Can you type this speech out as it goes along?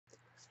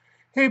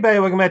Hey everybody,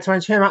 welcome back to my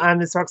channel. I'm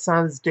Miss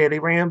Roxanne's Daily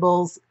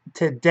Rambles.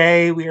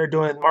 Today we are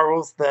doing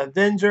Marvel's The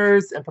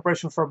Avengers in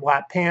preparation for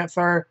Black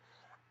Panther.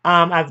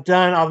 I've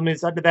done all the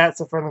movies after that,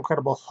 so for The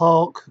Incredible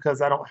Hulk, because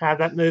I don't have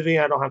that movie,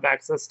 I don't have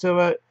access to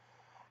it.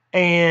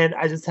 And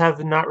I just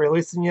have not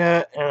released it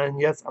yet. And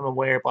yes, I'm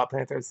aware Black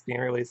Panther is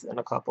being released in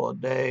a couple of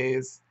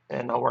days,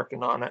 and I'm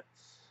working on it.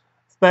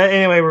 But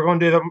anyway, we're going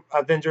to do the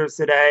Avengers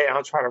today.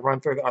 I'll try to run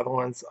through the other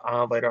ones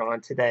later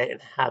on today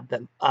and have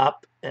them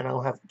up. And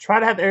I'll try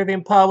to have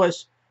everything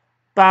published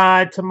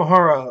by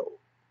tomorrow.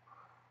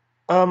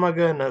 Oh my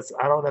goodness.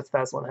 I don't know if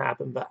that's going to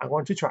happen, but I'm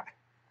going to try.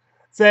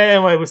 So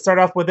anyway, we start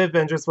off with the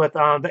Avengers with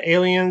the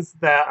aliens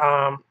that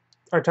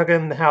are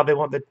talking how they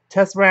want the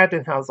Tesseract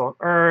and how it's on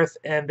Earth,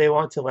 and they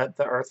want to let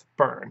the Earth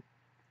burn.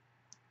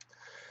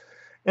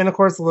 And of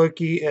course,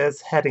 Loki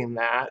is heading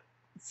that,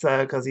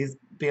 so because he's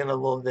being a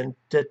little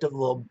vindictive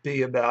little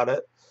bee about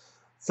it.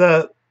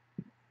 So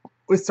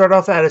we start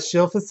off at a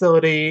shield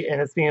facility,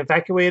 and it's being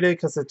evacuated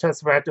because the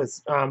Tesseract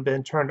has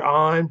been turned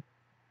on,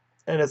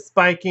 and it's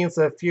spiking.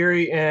 So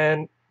Fury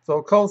and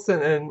Phil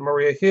Coulson and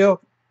Maria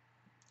Hill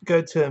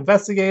go to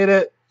investigate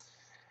it.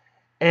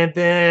 And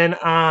then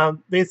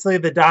basically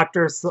the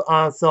doctor,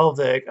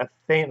 Selvig, I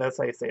think that's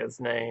how you say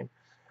his name,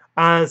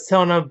 is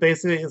telling them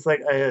basically it's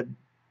like a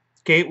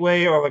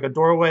gateway or like a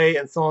doorway,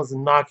 and someone's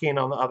knocking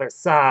on the other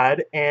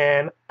side,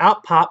 and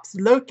out pops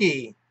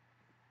Loki.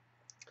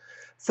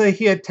 So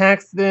he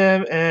attacks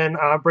them and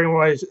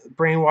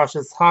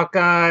brainwashes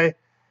Hawkeye,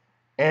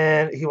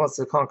 and he wants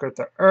to conquer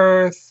the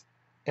Earth,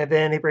 and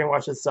then he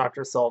brainwashes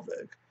Dr.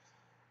 Selvig.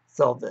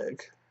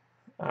 Selvig.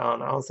 I don't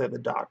know, I'll say the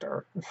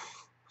doctor.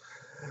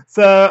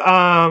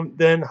 So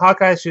then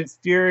Hawkeye shoots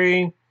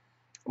Fury,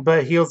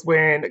 but he was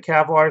wearing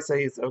Kevlar, so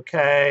he's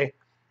okay.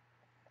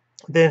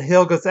 Then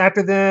Hill goes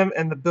after them,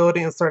 and the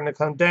building is starting to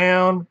come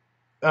down.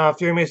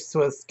 Fury manages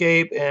to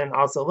escape, and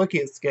also Loki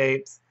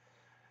escapes.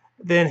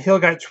 Then Hill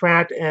got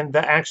trapped in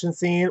the action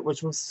scene,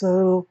 which was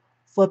so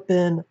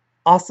flippin'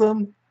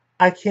 awesome.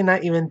 I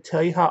cannot even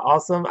tell you how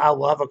awesome I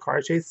love a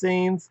car chase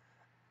scenes.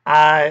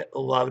 I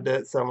loved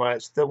it so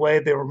much. The way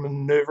they were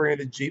maneuvering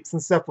the Jeeps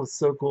and stuff was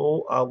so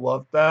cool. I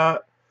loved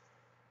that.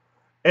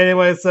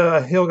 Anyway, so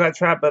Hill got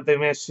trapped, but they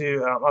managed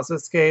to also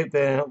escape.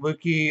 Then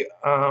Loki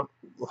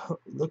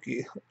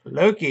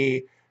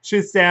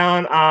shoots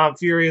down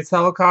Fury's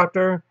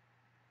helicopter.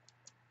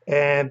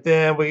 And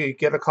then we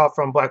get a call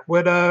from Black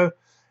Widow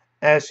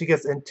as she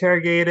gets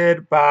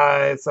interrogated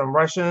by some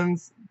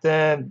Russians.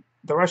 Then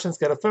the Russians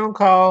get a phone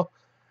call,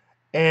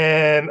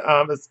 and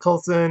Miss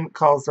Coulson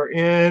calls her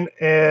in,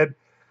 and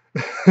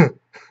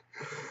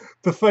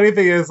the funny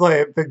thing is,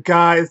 like, the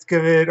guy is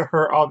giving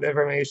her all the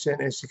information,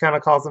 and she kind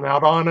of calls him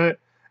out on it.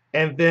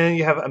 And then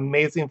you have an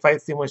amazing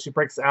fight scene when she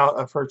breaks out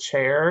of her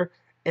chair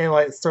and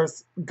like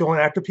starts going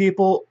after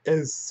people. It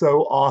is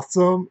so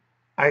awesome.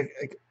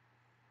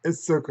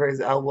 It's so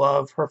crazy. I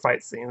love her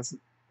fight scenes.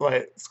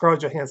 Like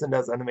Scarlett Johansson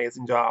does an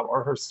amazing job,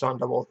 or her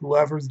stunt double,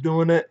 whoever's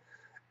doing it,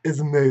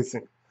 is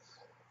amazing.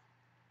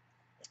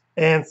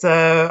 And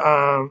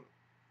so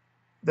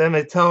then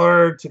they tell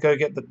her to go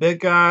get the big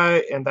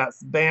guy, and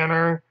that's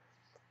Banner.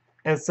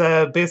 And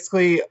so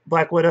basically,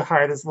 Black Widow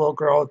hired this little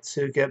girl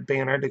to get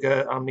Banner to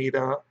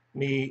go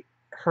meet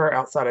her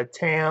outside of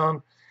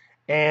town.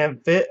 And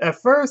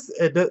at first,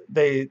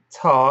 they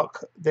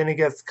talk. Then it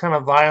gets kind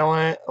of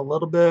violent a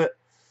little bit,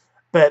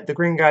 but the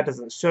green guy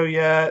doesn't show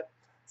yet.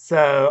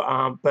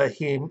 So, but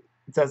he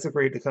does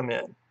agree to come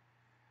in.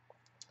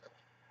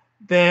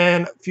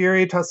 Then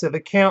Fury talks to the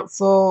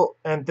council,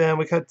 and then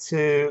we cut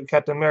to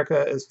Captain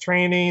America is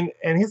training,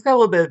 and he's got a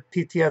little bit of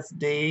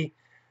PTSD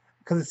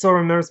because he still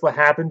remembers what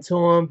happened to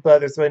him, but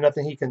there's really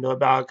nothing he can do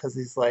about it because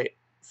he's like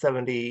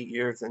 70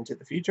 years into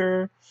the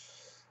future.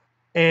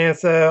 And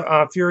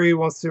so Fury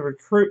wants to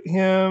recruit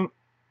him,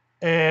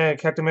 and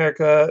Captain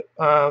America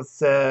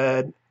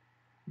said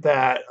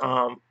that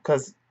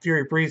because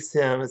Fury briefs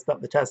him it's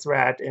about the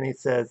Tesseract, and he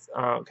says,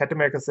 Captain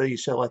America said you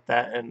should let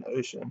that in the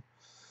ocean.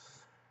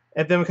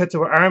 And then we cut to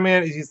where Iron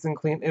Man is using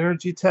clean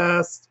energy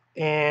test,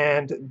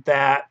 and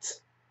that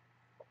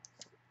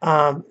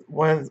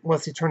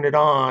once he turned it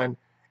on,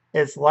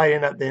 it's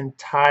lighting up the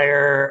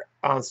entire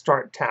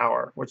Stark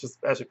Tower, which is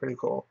actually pretty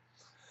cool.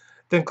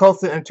 Then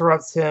Coulson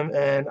interrupts him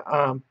and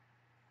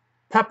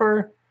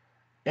Pepper,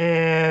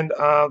 and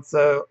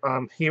so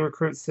he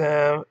recruits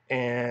him,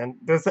 and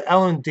there's an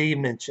L&D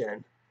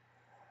mention.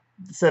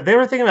 So they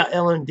were thinking about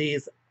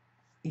L&Ds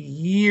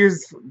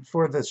years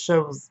for the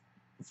shows,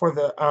 for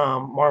the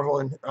Marvel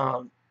and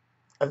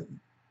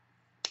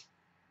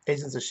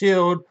Agents of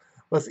S.H.I.E.L.D.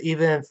 was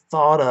even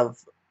thought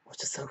of,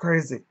 which is so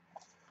crazy.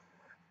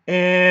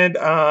 And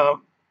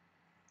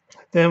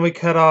then we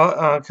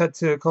cut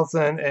to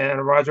Coulson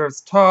and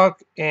Rogers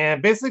talk,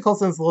 and basically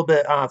Coulson's a little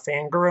bit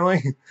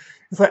fangirling.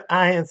 He's like,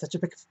 I am such a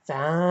big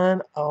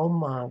fan. Oh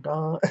my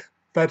god.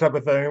 That type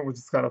of thing, which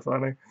is kind of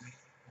funny.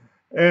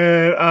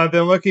 And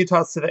then Loki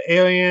talks to the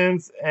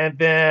aliens, and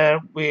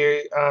then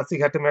we see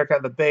Captain America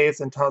at the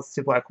base and talks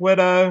to Black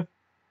Widow.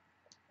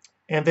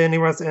 And then he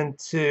runs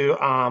into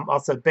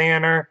also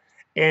Banner,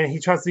 and he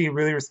tries to be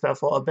really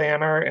respectful of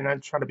Banner and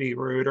not try to be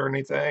rude or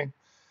anything.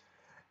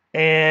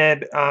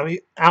 And I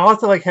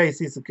also like how he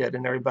sees the good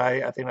in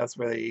everybody. I think that's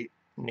really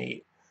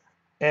neat.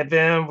 And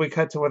then we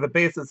cut to where the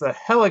base is a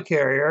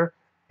helicarrier,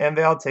 and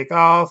they all take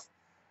off.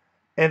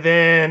 And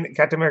then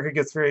Captain America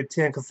gets very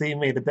tense because he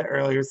made a bit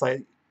earlier. It's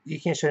like, you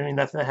can't show me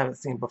nothing I haven't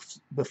seen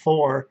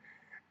before.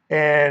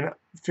 And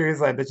Fury's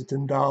like, I bet you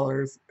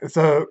 $10.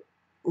 So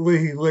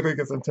he literally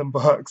gets him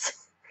 $10.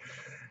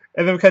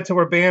 And then we cut to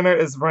where Banner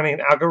is running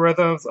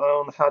algorithms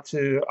on how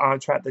to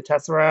track the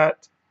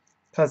Tesseract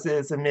because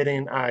it's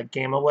emitting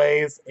gamma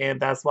waves, and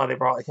that's why they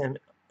brought him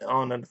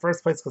on in the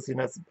first place, because he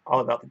knows all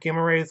about the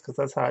gamma rays, because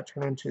that's how it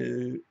turned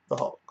into the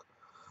Hulk.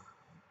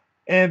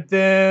 And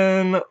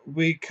then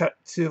we cut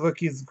to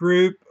Loki's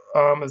group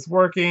is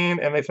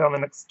working, and they found the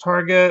next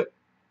target.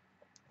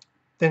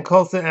 Then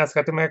Coulson asked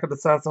Captain America to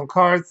sign some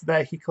cards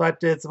that he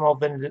collected, some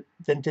old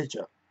vintage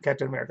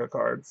Captain America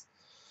cards.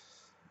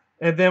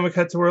 And then we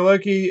cut to where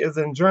Loki is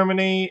in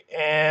Germany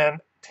and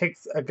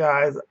takes a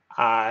guy's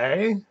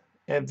eye,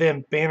 and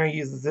then Banner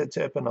uses it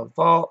to open a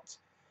vault.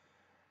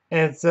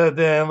 And so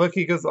then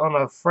Loki goes on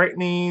a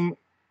frightening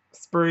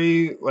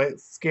spree, like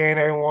scaring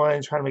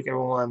everyone, trying to make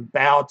everyone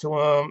bow to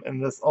him.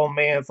 And this old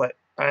man's like,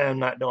 I am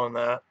not doing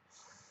that.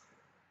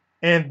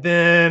 And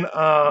then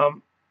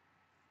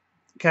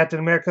Captain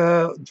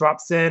America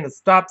drops in and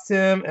stops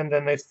him, and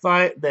then they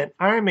fight. Then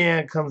Iron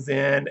Man comes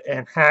in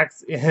and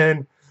hacks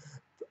in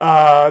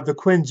the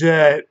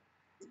Quinjet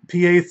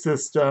PA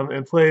system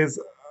and plays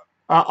an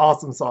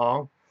awesome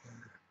song.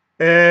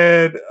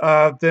 And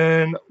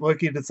then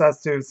Loki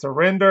decides to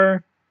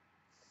surrender,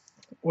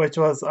 which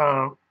was,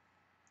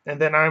 and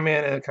then Iron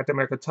Man and Captain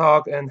America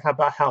talk and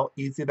about how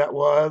easy that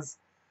was.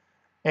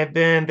 And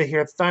then they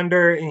hear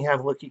thunder, and you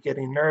have Loki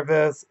getting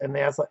nervous, and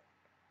they ask, like,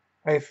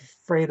 are you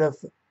afraid of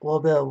a little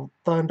bit of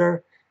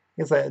thunder?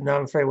 He's like, no,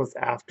 I'm afraid what's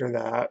after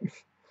that.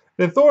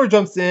 Then Thor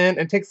jumps in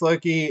and takes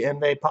Loki, and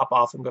they pop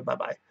off and go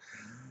bye-bye.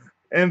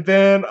 And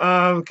then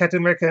Captain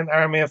America and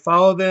Iron Man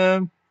follow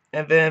them,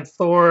 and then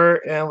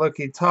Thor and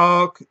Loki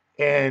talk,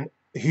 and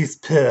he's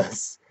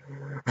pissed.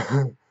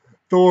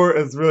 Thor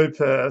is really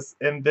pissed.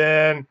 And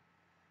then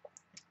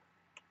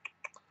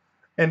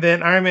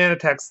Iron Man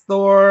attacks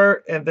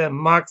Thor, and then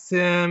mocks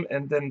him,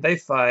 and then they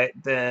fight.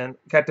 Then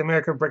Captain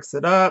America breaks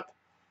it up,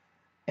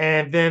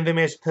 and then they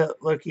manage to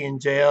put Loki in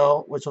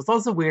jail, which was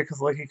also weird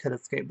because Loki could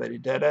escape, but he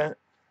didn't.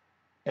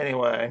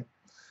 Anyway.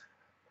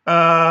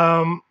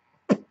 And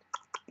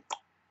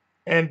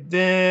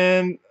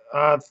then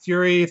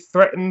Fury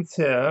threatens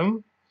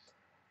him,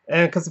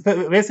 and because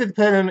basically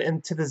put him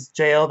into this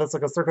jail that's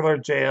like a circular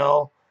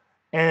jail,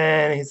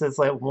 and he says,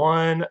 like,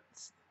 one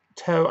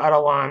toe out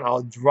of line,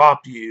 I'll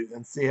drop you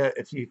and see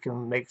if you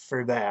can make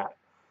through that.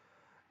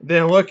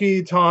 Then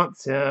Loki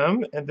taunts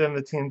him, and then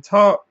the team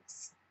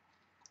talks,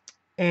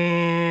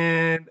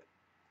 and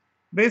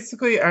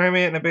basically Iron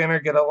Man and Banner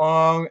get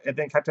along, and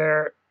then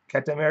Captain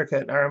America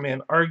and Iron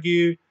Man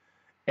argue.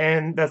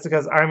 And that's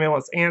because Iron Man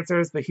wants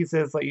answers, but he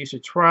says, like, you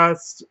should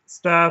trust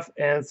stuff.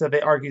 And so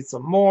they argue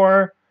some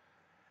more.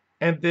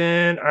 And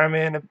then Iron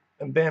Man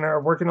and Banner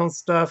are working on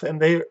stuff, and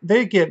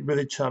they get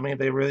really chummy.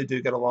 They really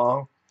do get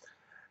along.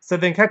 So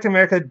then Captain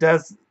America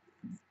does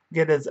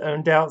get his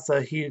own doubts,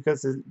 so he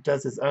does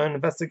his own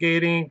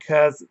investigating,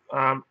 because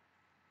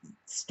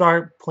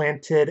Stark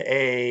planted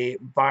a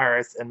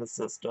virus in the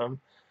system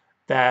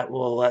that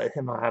will let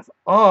him have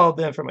all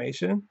the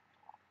information.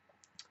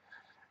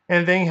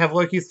 And then you have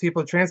Loki's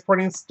people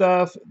transporting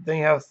stuff. Then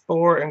you have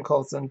Thor and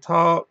Coulson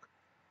talk.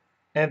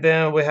 And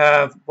then we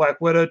have Black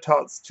Widow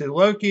talks to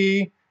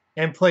Loki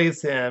and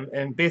plays him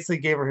and basically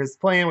gave her his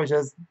plan, which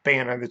is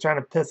Banner. They're trying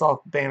to piss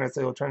off Banner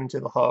so he'll turn into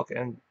the Hulk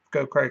and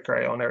go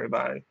cray-cray on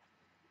everybody.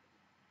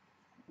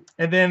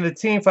 And then the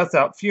team fuss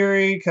out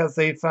Fury because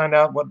they find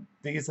out what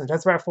they use the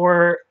Tesseract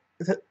for.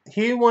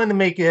 He wanted to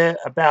make it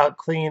about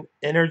clean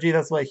energy.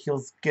 That's why he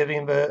was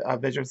giving the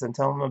Avengers and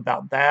telling them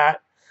about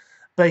that.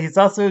 But he's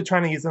also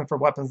trying to use them for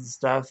weapons and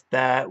stuff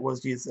that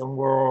was used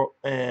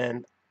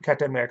in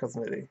Captain America's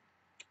movie.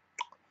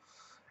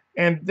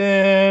 And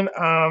then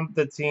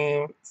the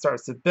team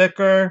starts to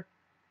bicker.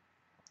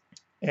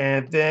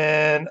 And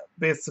then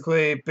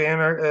basically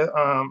Banner,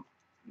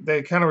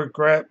 they kind of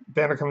regret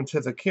Banner coming to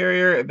the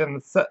carrier.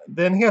 And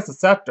then he has a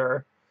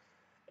scepter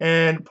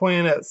and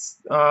pointing at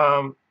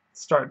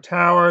Stark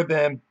Tower.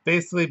 Then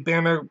basically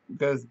Banner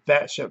goes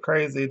batshit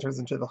crazy and turns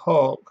into the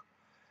Hulk.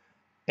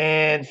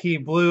 And he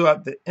blew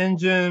up the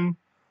engine.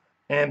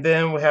 And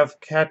then we have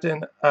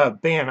Captain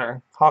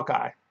Banner,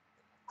 Hawkeye.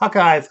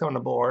 Hawkeye is coming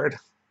aboard.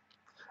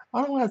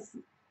 I don't know.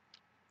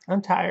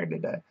 I'm tired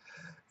today.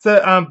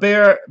 So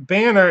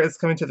Banner is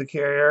coming to the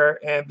carrier,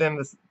 and then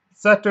the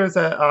sectors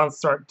at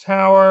Stark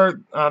Tower.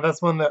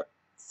 That's when they're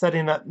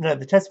setting up. No,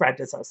 the Tesseract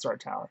is at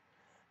Stark Tower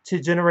to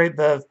generate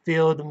the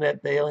field and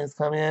let the aliens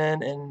come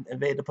in and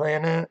invade the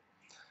planet.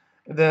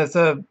 And then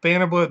so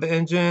Banner blew up the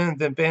engine.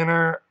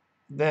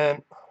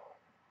 Then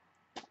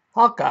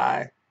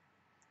Hawkeye.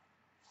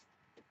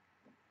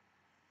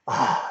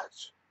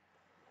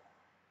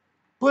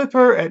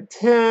 Blooper at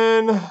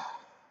 10.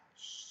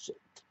 Shit.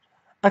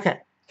 Okay,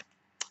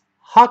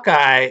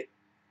 Hawkeye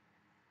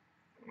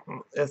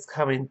is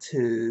coming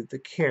to the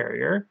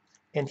carrier,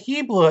 and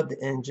he blew up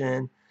the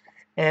engine.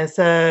 And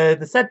so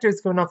the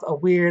sector's going off a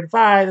weird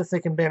vibe that's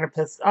making Banner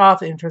pissed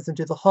off and turns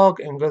into the Hulk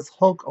and goes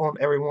Hulk on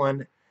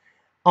everyone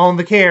on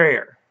the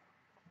carrier.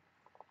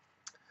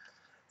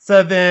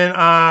 So then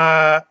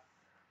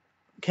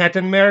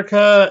Captain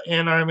America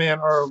and Iron Man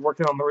are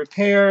working on the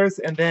repairs,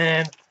 and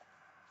then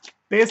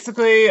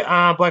basically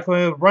Black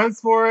Widow runs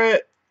for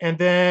it, and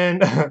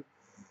then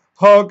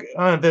Hulk,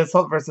 then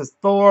Hulk versus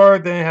Thor,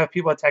 then you have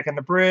people attacking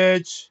the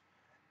bridge,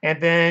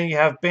 and then you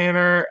have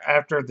Banner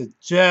after the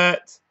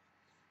jet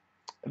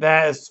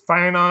that is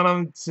firing on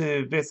him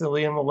to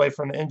basically lead him away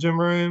from the engine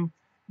room.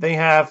 Then you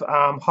have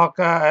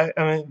Hawkeye.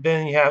 I mean,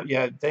 then you have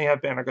Then you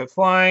have Banner go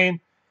flying.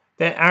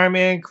 Then Iron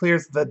Man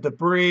clears the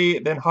debris.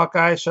 Then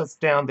Hawkeye shuts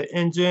down the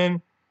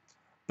engine,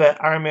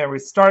 but Iron Man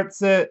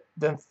restarts it.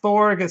 Then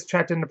Thor gets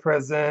trapped into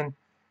prison.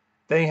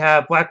 Then you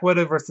have Black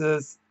Widow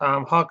versus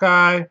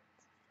Hawkeye.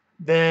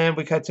 Then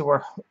we cut to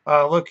where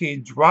Loki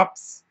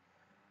drops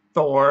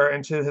Thor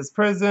into his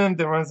prison.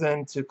 Then runs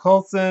into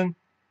Coulson.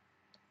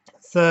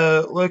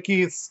 So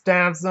Loki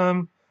stabs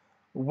him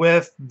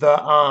with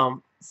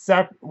the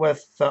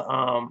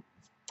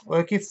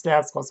Loki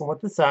stabs Coulson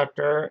with the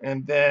scepter,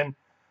 and then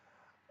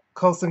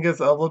Coulson gives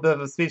a little bit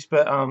of a speech,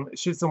 but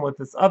shoots him with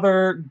this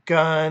other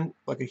gun,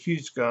 like a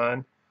huge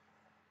gun,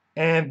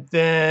 and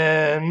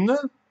then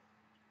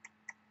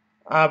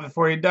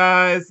before he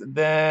dies,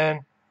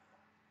 then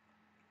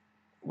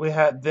we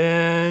had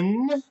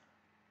then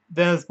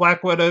it's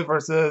Black Widow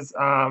versus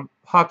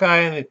Hawkeye,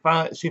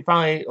 and she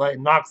finally like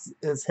knocks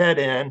his head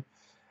in.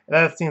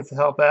 That seems to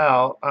help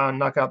out,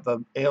 knock out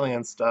the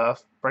alien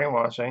stuff,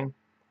 brainwashing.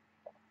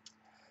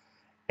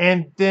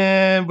 And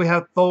then we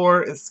have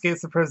Thor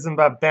escapes the prison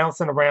by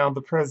bouncing around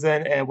the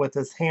prison and with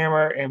his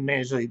hammer and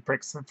magically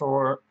breaks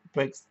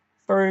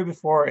through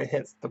before it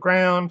hits the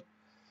ground.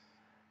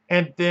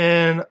 And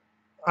then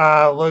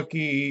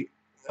Loki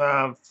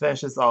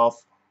finishes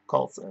off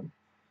Coulson.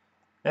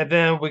 And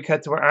then we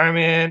cut to where Iron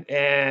Man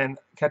and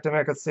Captain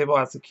America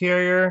stabilize the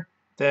carrier.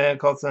 Then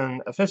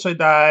Coulson officially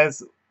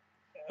dies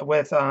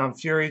with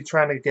Fury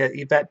trying to get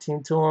evac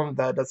team to him.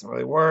 That doesn't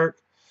really work.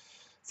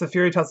 So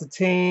Fury tells the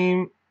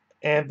team,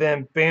 and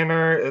then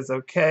Banner is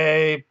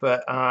okay,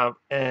 but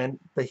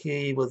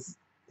he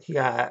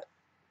got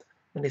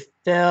when he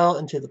fell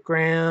into the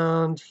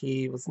ground,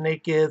 he was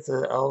naked.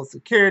 So the old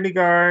security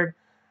guard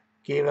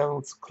gave him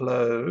his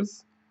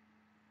clothes.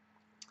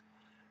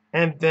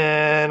 And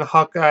then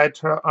Hawkeye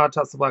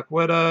talks to Black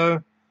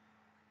Widow.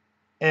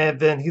 And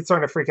then he's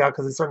starting to freak out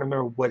because he's starting to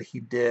remember what he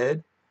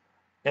did.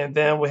 And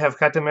then we have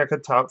Captain America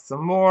talk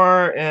some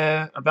more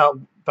and about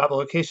the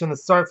location to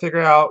start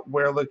figure out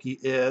where Loki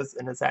is,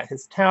 and it's at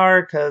his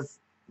tower because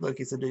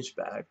Loki's a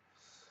douchebag.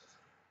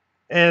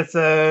 And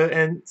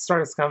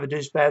Stark is kind of a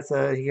douchebag,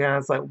 so he kind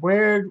of like,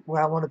 where would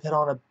I want to put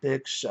on a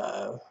big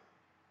show?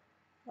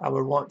 I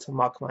would want to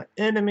mock my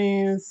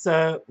enemies,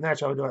 so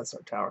naturally I would do it at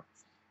Stark Tower.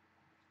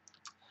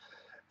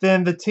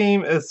 Then the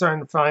team is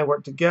starting to finally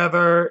work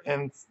together,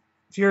 and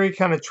Fury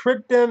kind of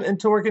tricked them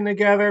into working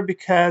together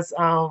because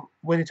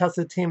when he tells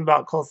the team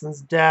about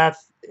Coulson's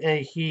death,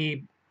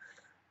 he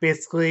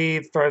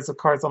basically throws the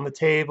cards on the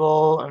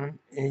table, and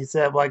he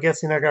said, well, I guess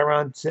he never got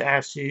around to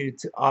ask you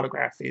to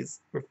autograph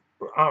these,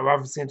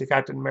 referencing to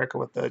Captain America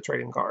with the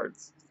trading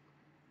cards.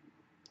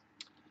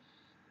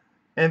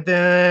 And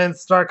then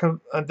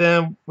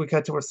we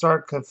cut to where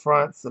Stark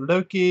confronts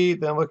Loki.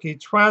 Then Loki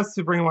tries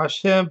to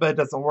brainwash him, but it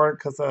doesn't work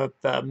because of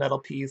the metal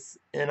piece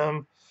in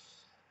him.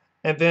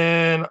 And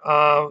then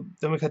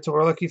we cut to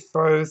where Loki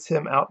throws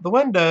him out the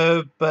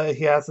window, but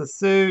he has a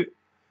suit,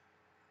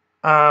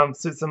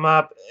 suits him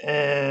up,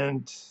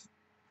 and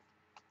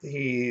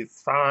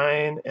he's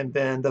fine. And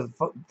then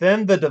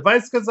the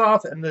device goes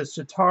off, and the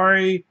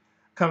Chitauri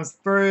comes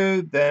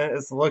through. Then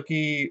it's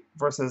Loki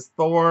versus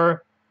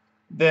Thor.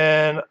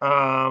 Then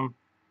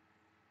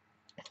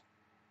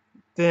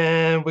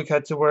we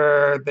cut to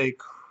where they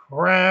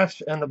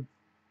crash, and the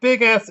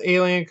big ass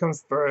alien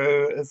comes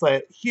through. It's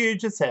like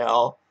huge as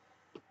hell,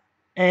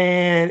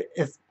 and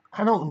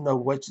I don't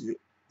know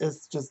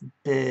it's just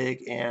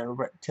big and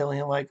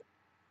reptilian, like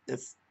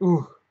it's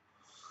ooh.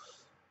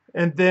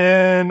 And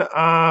then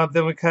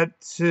we cut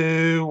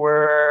to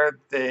where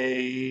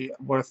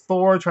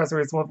Thor tries to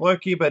reason with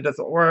Loki, but it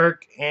doesn't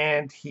work,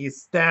 and he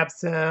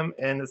stabs him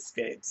and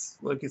escapes.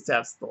 Loki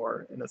stabs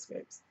Thor and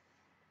escapes.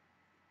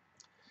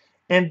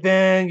 And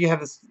then you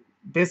have this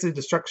basically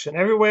destruction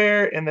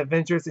everywhere, and the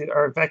Avengers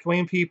are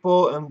evacuating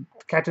people, and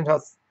Captain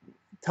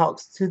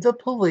talks to the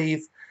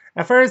police.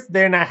 At first,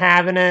 they're not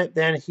having it.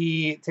 Then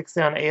he takes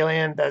down an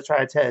alien that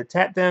tried to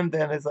attack them.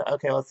 Then he's like,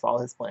 okay, let's follow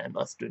his plan.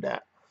 Let's do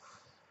that.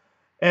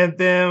 And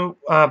then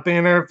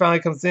Banner finally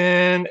comes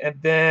in, and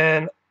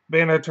then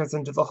Banner turns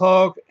into the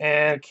Hulk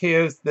and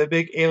KOs the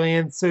big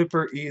alien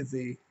super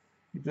easy.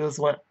 He just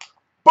went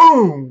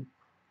boom!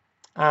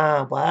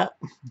 What?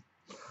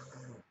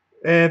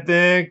 And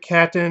then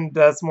Captain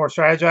does more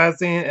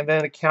strategizing, and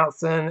then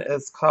Coulson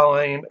is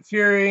calling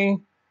Fury.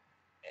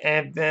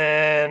 And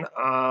then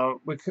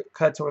we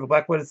cut to where the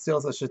Black Widow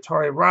steals a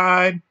Chitauri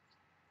ride.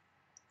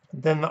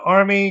 Then the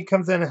army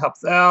comes in and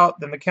helps out.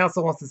 Then the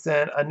council wants to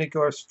send a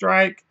nuclear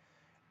strike.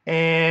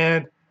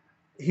 And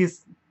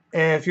he's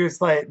and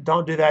Fury's like,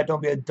 don't do that.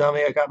 Don't be a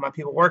dummy. I got my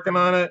people working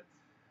on it.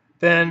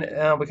 Then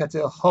we cut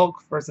to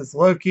Hulk versus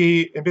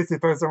Loki, and basically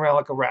throws him around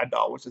like a rag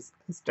doll, which is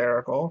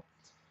hysterical.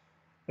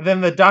 And then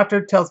the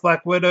doctor tells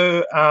Black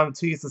Widow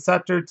to use the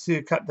scepter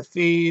to cut the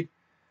feed,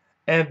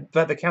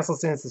 but the council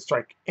sends the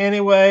strike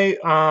anyway.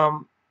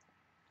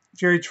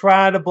 Fury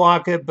tried to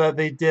block it, but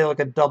they did like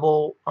a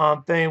double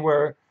thing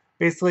where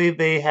basically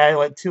they had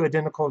like two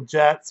identical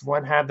jets.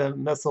 One had the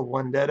missile,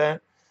 one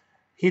didn't.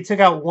 He took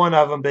out one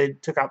of them, but he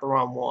took out the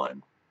wrong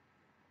one.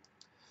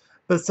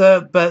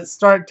 But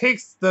Stark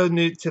takes the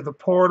nuke to the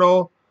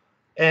portal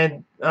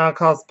and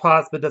calls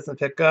pots, but doesn't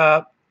pick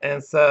up.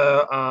 And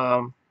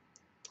so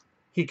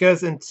he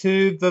goes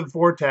into the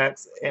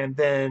vortex and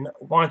then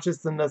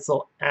launches the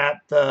missile at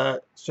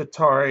the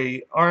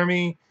Chitauri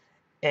army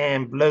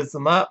and blows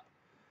them up.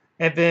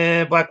 And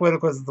then Black Widow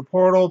goes to the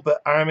portal,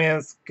 but Iron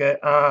Man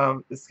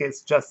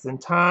escapes just in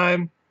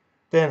time.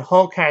 Then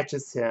Hulk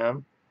catches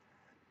him,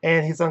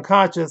 and he's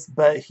unconscious,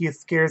 but he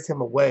scares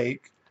him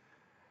awake.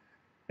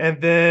 And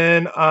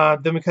then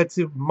we cut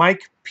to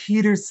Mike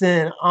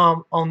Peterson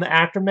on the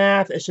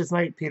Aftermath. It's just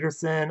Mike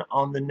Peterson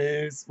on the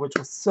news, which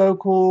was so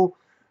cool.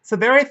 So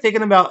they're already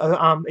thinking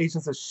about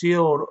Agents of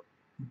S.H.I.E.L.D.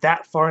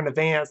 that far in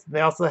advance.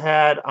 They also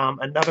had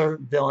another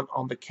villain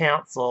on the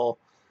council.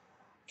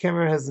 Can't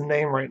remember his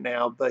name right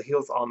now, but he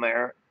was on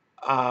there,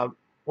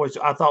 which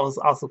I thought was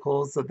also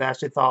cool. So they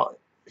actually thought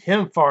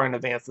him far in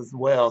advance as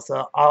well.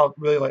 So I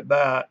really like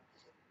that.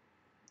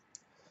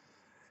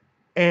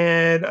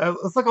 And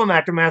it's like on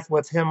Aftermath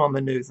with him on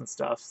the news and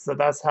stuff. So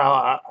that's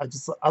how I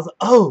was like,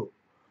 oh,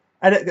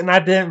 I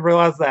didn't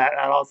realize that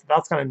at all. So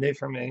that's kind of new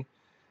for me.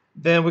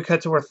 Then we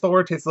cut to where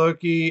Thor takes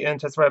Loki and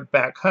takes right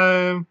back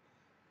home.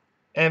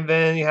 And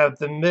then you have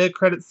the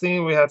mid-credit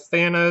scene. We have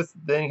Thanos.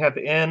 Then you have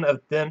the end of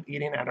them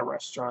eating at a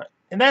restaurant.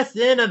 And that's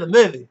the end of the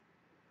movie.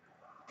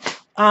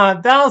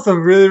 That was a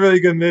really, really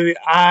good movie.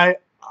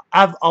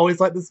 I've always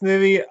liked this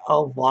movie a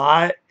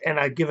lot, and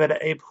I give it an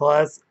A+.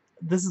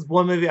 This is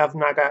one movie I've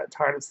not got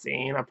tired of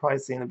seeing. I've probably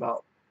seen it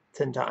about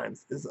 10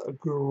 times. It's a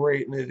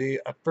great movie.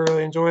 I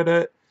thoroughly enjoyed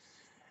it.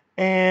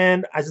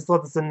 And I just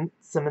love the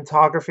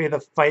cinematography, the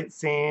fight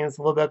scenes,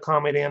 a little bit of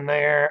comedy in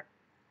there.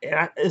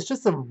 And it's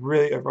just a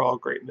really overall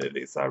great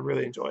movie. So I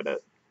really enjoyed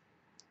it.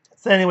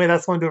 So anyway,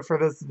 that's going to do it for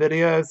this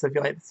video. So if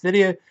you like this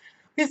video,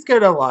 please go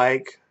to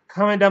like,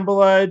 comment down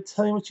below,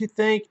 tell me what you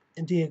think.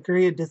 And do you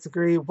agree or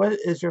disagree? What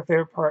is your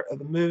favorite part of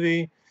the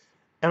movie?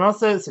 And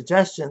also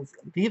suggestions,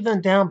 leave them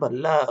down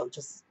below.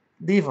 Just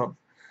leave them.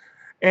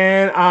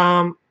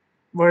 And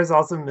there's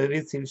also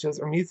movies, TV shows,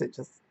 or music.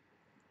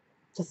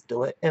 Just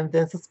do it. And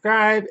then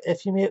subscribe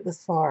if you made it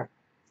this far.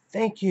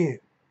 Thank you.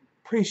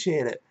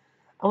 Appreciate it.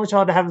 I want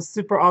y'all to have a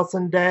super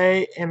awesome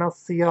day. And I'll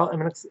see y'all in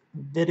the next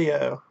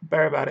video.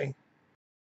 Bye, everybody.